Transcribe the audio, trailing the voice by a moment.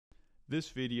This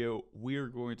video, we're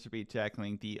going to be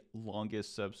tackling the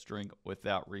longest substring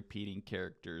without repeating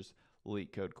characters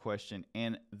LeetCode question.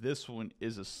 And this one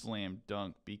is a slam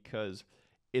dunk because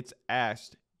it's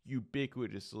asked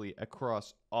ubiquitously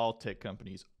across all tech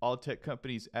companies. All tech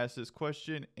companies ask this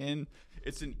question, and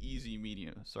it's an easy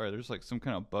medium. Sorry, there's like some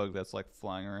kind of bug that's like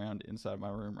flying around inside my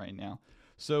room right now.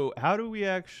 So how do we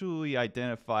actually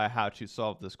identify how to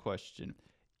solve this question?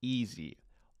 Easy.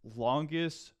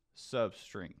 Longest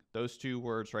substring. Those two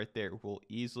words right there will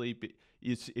easily be,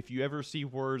 if you ever see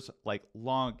words like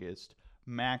longest,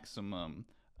 maximum,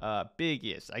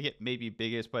 biggest, I get maybe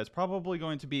biggest, but it's probably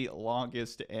going to be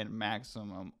longest and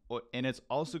maximum. And it's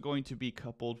also going to be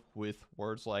coupled with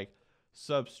words like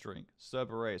substring,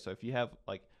 subarray. So if you have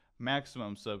like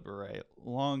maximum subarray,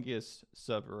 longest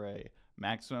subarray,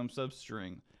 maximum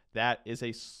substring, that is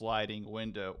a sliding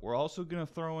window. We're also going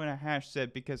to throw in a hash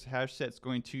set because hash set's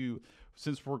going to,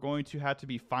 since we're going to have to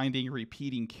be finding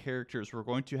repeating characters, we're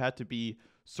going to have to be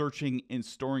searching and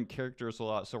storing characters a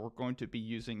lot. So we're going to be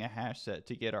using a hash set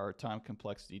to get our time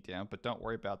complexity down. But don't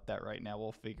worry about that right now.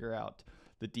 We'll figure out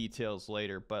the details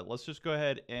later. But let's just go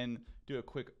ahead and do a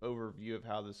quick overview of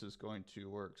how this is going to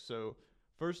work. So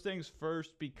first things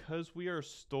first, because we're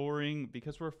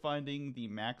finding the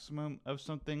maximum of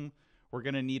something, we're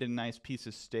going to need a nice piece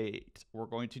of state. We're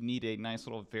going to need a nice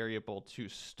little variable to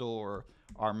store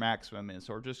our maximum in.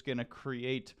 So we're just going to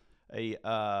create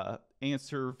a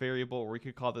answer variable, or we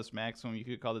could call this maximum. You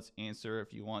could call this answer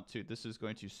if you want to. This is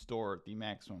going to store the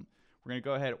maximum. We're going to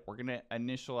go ahead. We're going to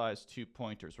initialize 2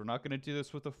 pointers. We're not going to do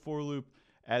this with a for loop.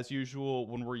 As usual,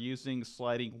 when we're using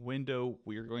sliding window,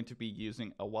 we are going to be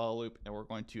using a while loop, and we're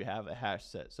going to have a hash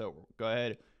set. So go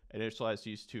ahead, initialize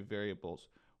these 2 variables.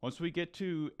 Once we get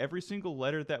to every single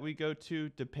letter that we go to,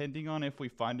 depending on if we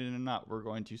find it or not, we're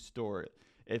going to store it.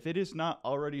 If it is not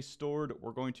already stored,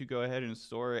 we're going to go ahead and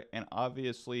store it. And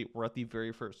obviously, we're at the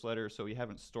very first letter, so we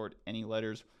haven't stored any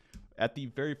letters. At the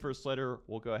very first letter,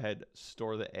 we'll go ahead and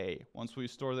store the A. Once we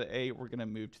store the A, we're going to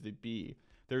move to the B.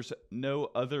 There's no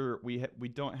other, we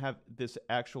don't have this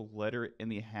actual letter in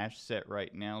the hash set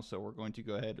right now, so we're going to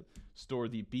go ahead, store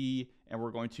the B, and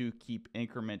we're going to keep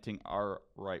incrementing our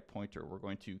right pointer. We're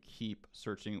going to keep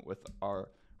searching with our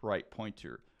right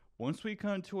pointer. Once we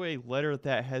come to a letter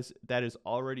that is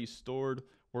already stored,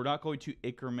 we're not going to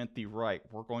increment the right.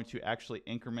 We're going to actually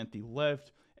increment the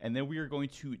left, and then we are going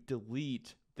to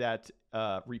delete that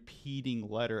repeating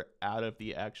letter out of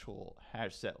the actual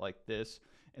hash set like this.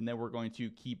 And then we're going to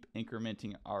keep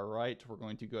incrementing our right. We're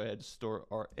going to go ahead and store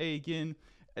our A again.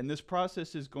 And this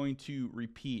process is going to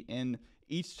repeat. And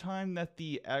each time that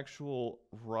the actual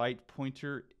right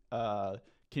pointer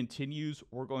continues,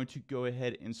 we're going to go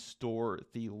ahead and store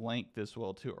the length as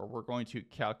well too, or we're going to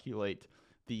calculate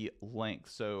the length.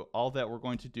 So all that we're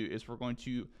going to do is we're going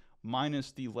to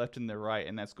minus the left and the right,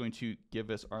 and that's going to give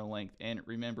us our length. And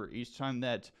remember, each time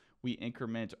that we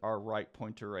increment our right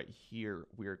pointer right here,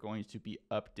 we are going to be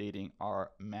updating our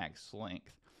max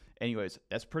length. Anyways,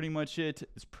 that's pretty much it.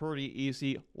 It's pretty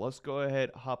easy. Let's go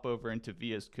ahead, hop over into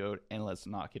VS Code, and let's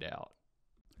knock it out.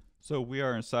 So we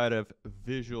are inside of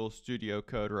Visual Studio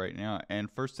Code right now, and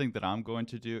first thing that I'm going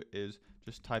to do is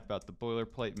just type out the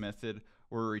boilerplate method.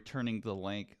 We're returning the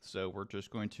length, so we're just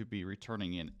going to be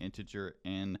returning an integer,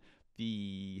 and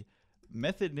the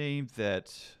method name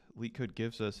that LeetCode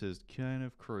gives us is kind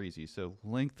of crazy. So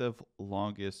length of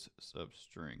longest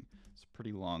substring. It's a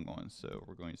pretty long one. So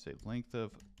we're going to say length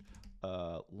of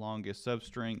longest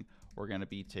substring. We're going to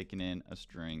be taking in a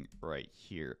string right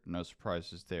here. No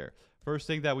surprises there. First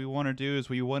thing that we want to do is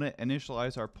we want to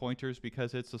initialize our pointers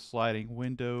because it's a sliding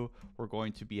window. We're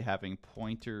going to be having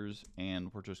pointers,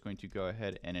 and we're just going to go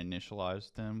ahead and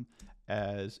initialize them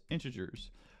as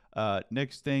integers.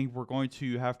 Next thing, we're going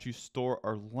to have to store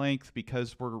our length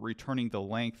because we're returning the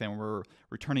length, and we're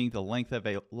returning the length of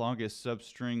a longest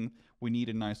substring. We need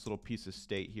a nice little piece of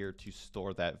state here to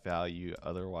store that value.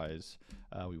 Otherwise,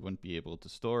 we wouldn't be able to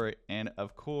store it. And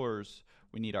of course,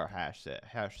 we need our hash set.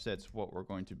 Hash set's what we're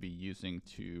going to be using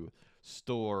to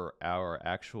store our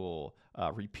actual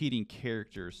repeating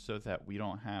characters so that we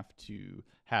don't have to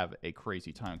have a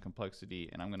crazy time complexity.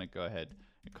 And I'm going to go ahead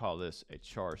and call this a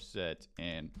char set,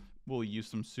 and we'll use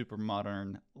some super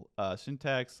modern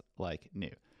syntax like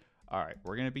new. All right,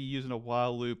 we're going to be using a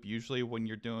while loop. Usually when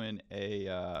you're doing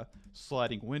a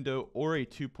sliding window or a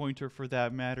 2-pointer for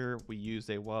that matter, we use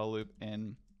a while loop,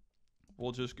 and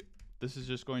this is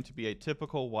just going to be a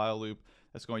typical while loop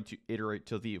that's going to iterate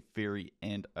till the very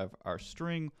end of our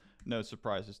string. No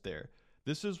surprises there.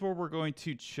 This is where we're going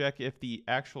to check if the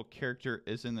actual character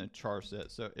is in the char set.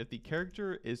 So if the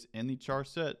character is in the char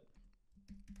set,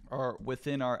 or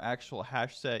within our actual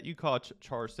hash set. You call it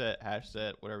char set, hash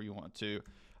set, whatever you want to.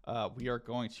 We are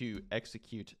going to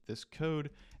execute this code,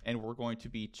 and we're going to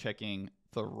be checking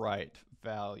the right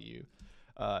value.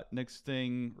 Next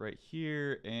thing right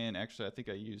here, and actually I think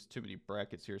I used too many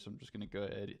brackets here, so I'm just going to go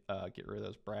ahead get rid of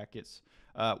those brackets.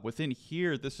 Within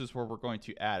here, this is where we're going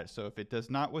to add it. So if it does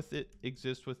not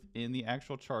exist within the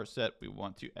actual char set, we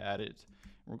want to add it.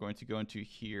 We're going to go into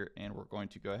here, and we're going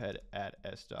to go ahead add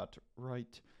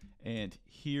s.right, and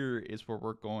here is where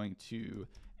we're going to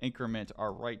increment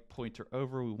our right pointer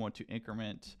over. We want to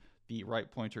increment the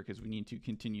right pointer because we need to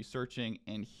continue searching,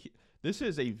 and this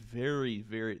is a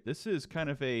this is kind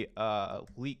of a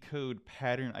LeetCode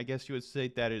pattern, I guess you would say,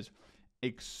 that is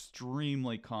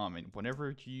extremely common.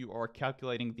 Whenever you are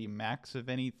calculating the max of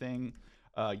anything,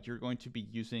 you're going to be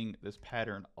using this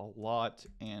pattern a lot,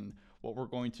 and what we're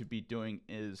going to be doing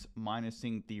is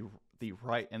minusing the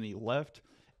right and the left,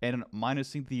 and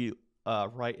minusing the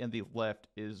right and the left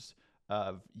is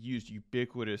used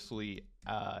ubiquitously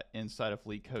inside of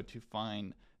LeetCode to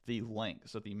find the length.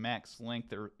 So the max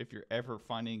length, or if you're ever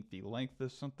finding the length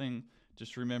of something,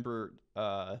 just remember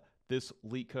this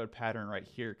LeetCode pattern right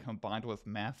here combined with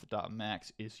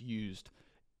math.max is used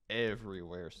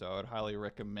everywhere. So I would highly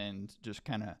recommend just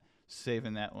kind of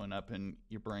saving that one up in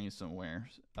your brain somewhere.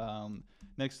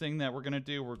 Next thing that we're going to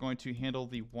do, we're going to handle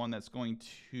the one that's going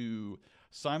to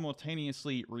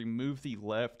simultaneously remove the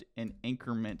left and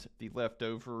increment the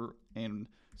leftover. And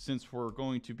since we're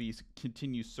going to be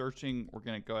continue searching, we're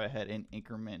going to go ahead and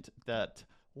increment that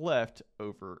left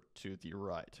over to the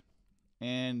right.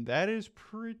 And that is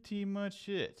pretty much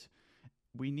it.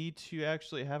 We need to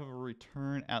actually have a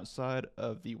return outside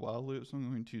of the while loop. So I'm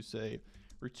going to say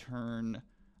return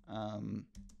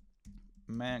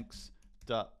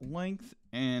max.length,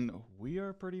 and we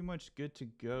are pretty much good to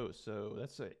go. So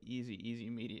that's an easy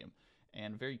medium,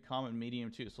 and very common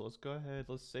medium too. So let's go ahead,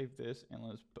 let's save this, and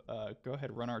let's go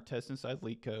ahead and run our test inside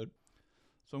LeetCode.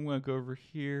 So I'm going to go over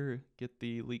here, get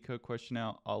the LeetCode question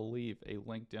out. I'll leave a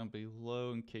link down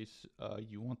below in case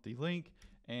you want the link,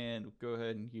 and go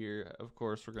ahead and here, of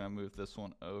course, we're going to move this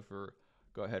one over.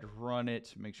 Go ahead, run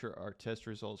it, make sure our test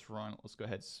results run. Let's go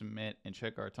ahead, submit, and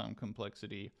check our time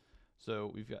complexity.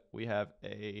 So we have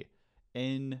a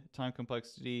n time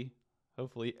complexity.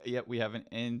 Hopefully, yep, we have an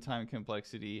n time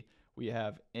complexity. We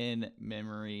have n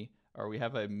memory, or we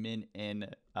have a min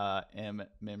n m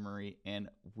memory, and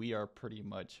we are pretty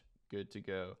much good to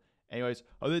go. Anyways,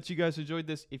 I hope that you guys enjoyed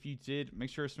this. If you did, make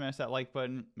sure to smash that like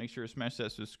button, make sure to smash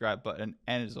that subscribe button,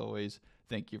 and as always,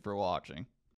 thank you for watching.